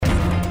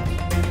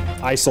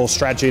ISIL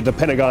strategy. The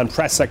Pentagon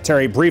press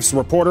secretary briefs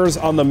reporters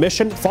on the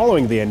mission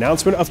following the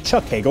announcement of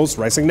Chuck Hagel's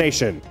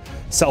resignation.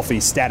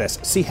 Selfie status.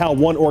 See how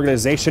one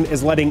organization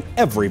is letting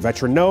every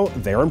veteran know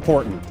they're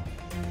important.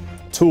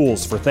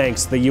 Tools for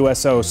thanks. The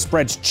USO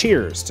spreads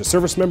cheers to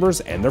service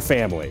members and their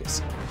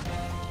families.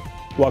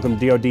 Welcome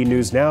to DoD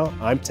News Now.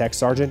 I'm Tech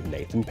Sergeant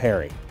Nathan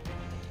Perry.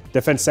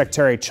 Defense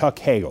Secretary Chuck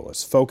Hagel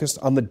is focused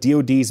on the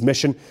DoD's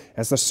mission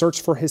as the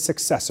search for his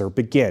successor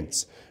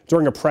begins.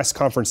 During a press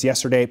conference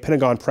yesterday,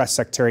 Pentagon Press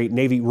Secretary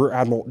Navy Rear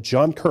Admiral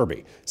John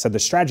Kirby said the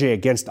strategy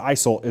against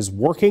ISIL is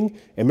working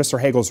and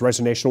Mr. Hagel's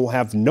resignation will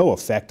have no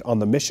effect on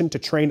the mission to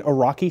train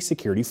Iraqi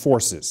security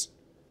forces.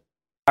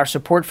 Our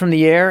support from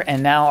the air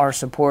and now our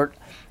support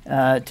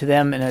to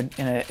them in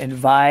an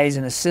advise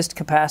and assist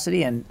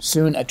capacity and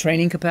soon a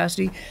training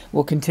capacity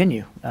will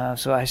continue.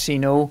 So I see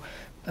no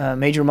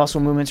major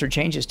muscle movements or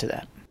changes to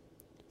that.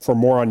 For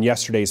more on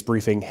yesterday's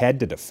briefing, head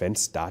to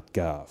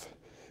defense.gov.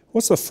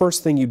 What's the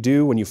first thing you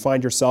do when you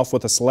find yourself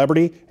with a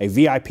celebrity, a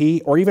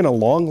VIP, or even a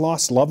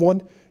long-lost loved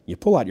one? You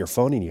pull out your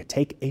phone and you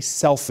take a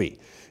selfie.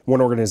 One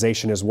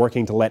organization is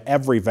working to let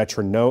every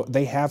veteran know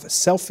they have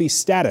selfie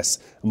status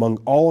among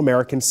all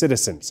American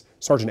citizens.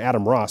 Sergeant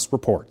Adam Ross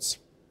reports.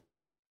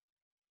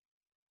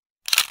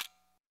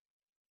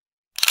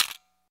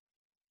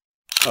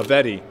 A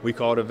vetty, we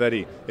call it a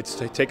vetty. It's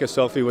to take a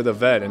selfie with a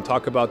vet and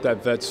talk about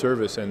that vet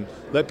service and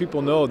let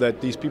people know that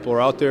these people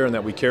are out there and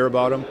that we care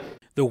about them.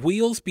 The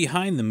wheels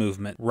behind the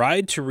movement,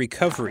 Ride to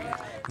Recovery.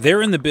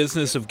 They're in the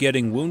business of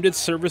getting wounded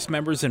service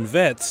members and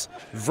vets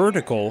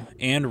vertical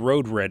and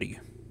road ready.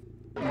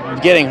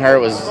 Getting hurt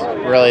was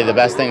really the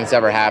best thing that's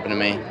ever happened to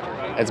me.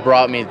 It's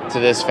brought me to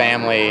this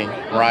family,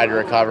 Ride to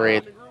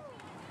Recovery.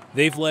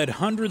 They've led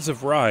hundreds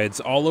of rides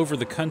all over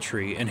the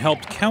country and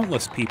helped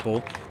countless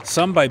people,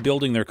 some by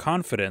building their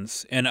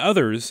confidence and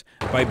others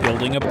by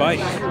building a bike.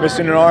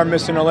 Missing an arm,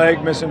 missing a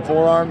leg, missing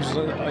forearms,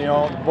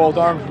 both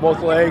arms, both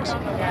legs,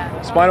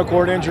 spinal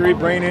cord injury,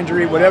 brain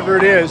injury, whatever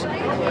it is,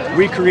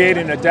 we create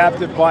an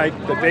adaptive bike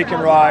that they can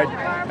ride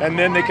and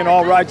then they can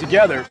all ride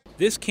together.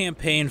 This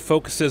campaign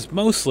focuses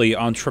mostly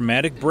on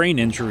traumatic brain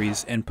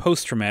injuries and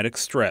post-traumatic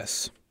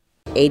stress.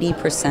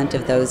 80%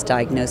 of those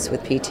diagnosed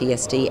with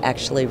PTSD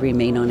actually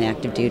remain on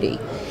active duty.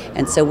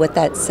 And so what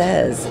that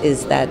says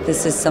is that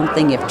this is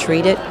something, if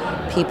treated,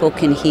 people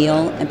can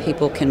heal and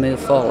people can move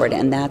forward.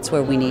 And that's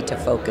where we need to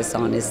focus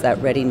on, is that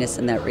readiness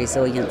and that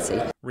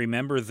resiliency.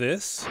 Remember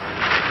this?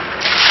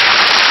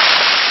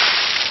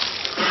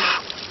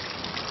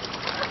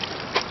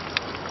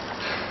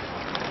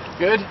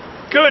 Good?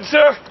 Good,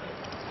 sir.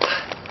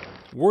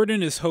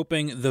 Warden is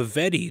hoping the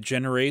VETI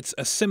generates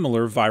a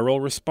similar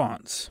viral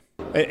response.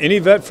 Any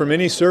vet from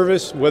any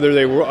service, whether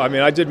they were,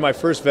 I did my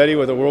first VETI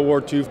with a World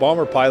War II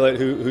bomber pilot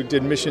who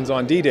did missions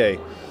on D-Day.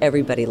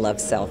 Everybody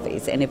loves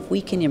selfies, and if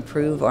we can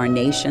improve our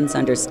nation's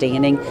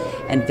understanding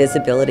and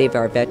visibility of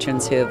our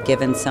veterans who have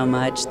given so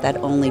much, that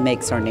only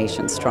makes our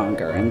nation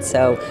stronger. And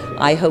so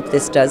I hope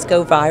this does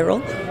go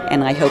viral,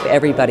 and I hope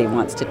everybody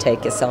wants to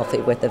take a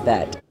selfie with a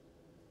vet.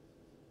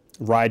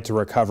 Ride to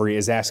Recovery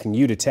is asking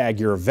you to tag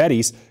your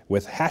VETIs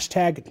with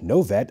hashtag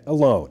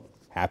 #NoVetAlone.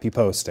 Happy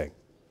posting.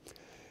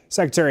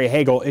 Secretary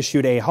Hagel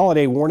issued a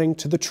holiday warning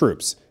to the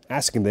troops,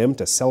 asking them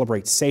to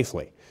celebrate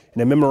safely.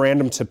 In a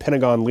memorandum to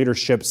Pentagon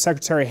leadership,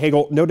 Secretary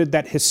Hagel noted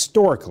that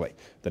historically,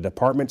 the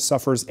department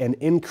suffers an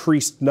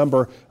increased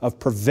number of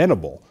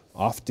preventable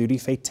off-duty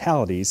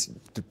fatalities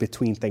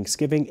between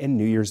Thanksgiving and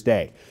New Year's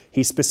Day.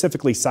 He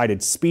specifically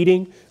cited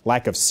speeding,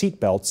 lack of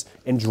seatbelts,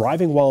 and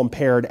driving while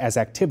impaired as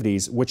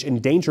activities which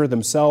endanger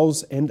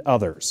themselves and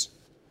others.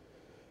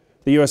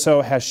 The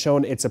USO has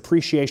shown its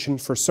appreciation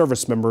for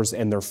service members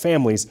and their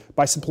families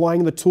by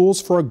supplying the tools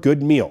for a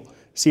good meal.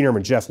 Senior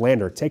Airman Jeff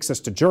Lander takes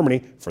us to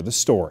Germany for the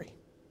story.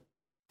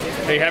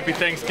 Hey, happy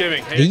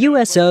Thanksgiving. The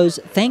USO's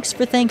Thanks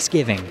for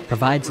Thanksgiving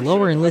provides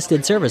lower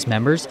enlisted service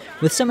members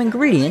with some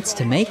ingredients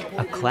to make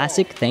a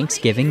classic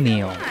Thanksgiving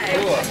meal.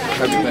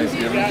 Happy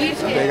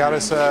Thanksgiving. They got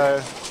us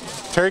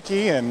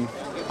turkey and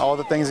all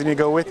the things that need to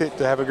go with it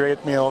to have a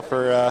great meal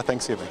for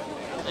Thanksgiving.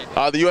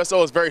 The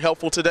USO was very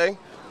helpful today.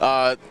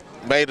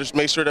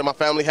 Made sure that my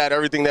family had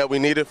everything that we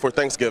needed for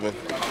Thanksgiving.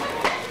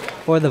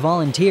 For the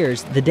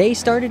volunteers, the day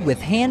started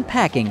with hand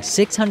packing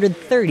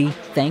 630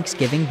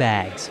 Thanksgiving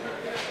bags.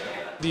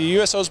 The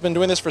USO has been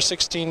doing this for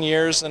 16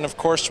 years, and of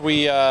course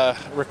we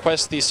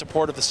request the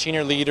support of the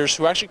senior leaders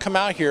who actually come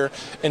out here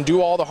and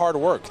do all the hard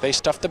work. They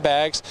stuff the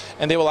bags,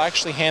 and they will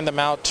actually hand them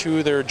out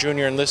to their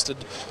junior enlisted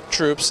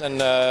troops and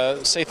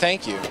say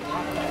thank you.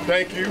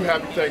 Thank you.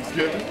 Happy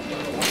Thanksgiving.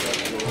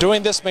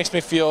 Doing this makes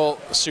me feel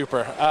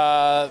super.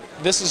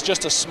 This is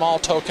just a small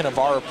token of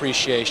our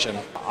appreciation.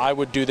 I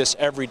would do this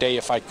every day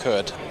if I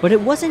could. But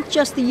it wasn't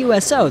just the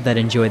USO that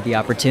enjoyed the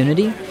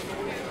opportunity.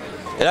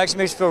 It actually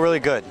makes me feel really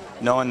good,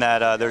 knowing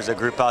that there's a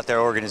group out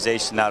there,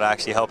 organization that will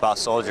actually help out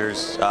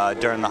soldiers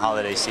during the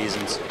holiday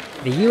seasons.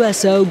 The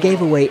USO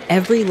gave away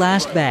every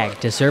last bag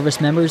to service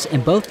members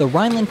in both the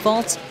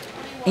Rhineland-Pfalz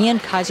and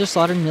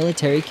Kaiserslautern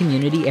military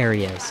community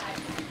areas.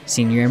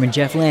 Senior Airman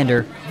Jeff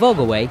Lander,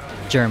 Vogelway,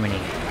 Germany.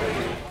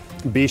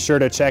 Be sure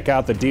to check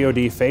out the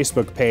DoD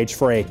Facebook page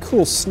for a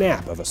cool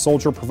snap of a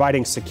soldier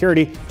providing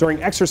security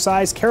during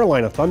exercise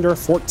Carolina Thunder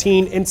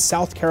 14 in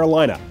South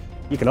Carolina.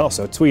 You can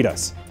also tweet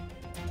us.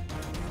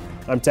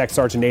 I'm Tech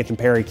Sergeant Nathan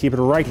Perry. Keep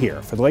it right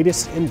here for the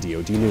latest in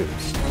DoD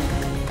News.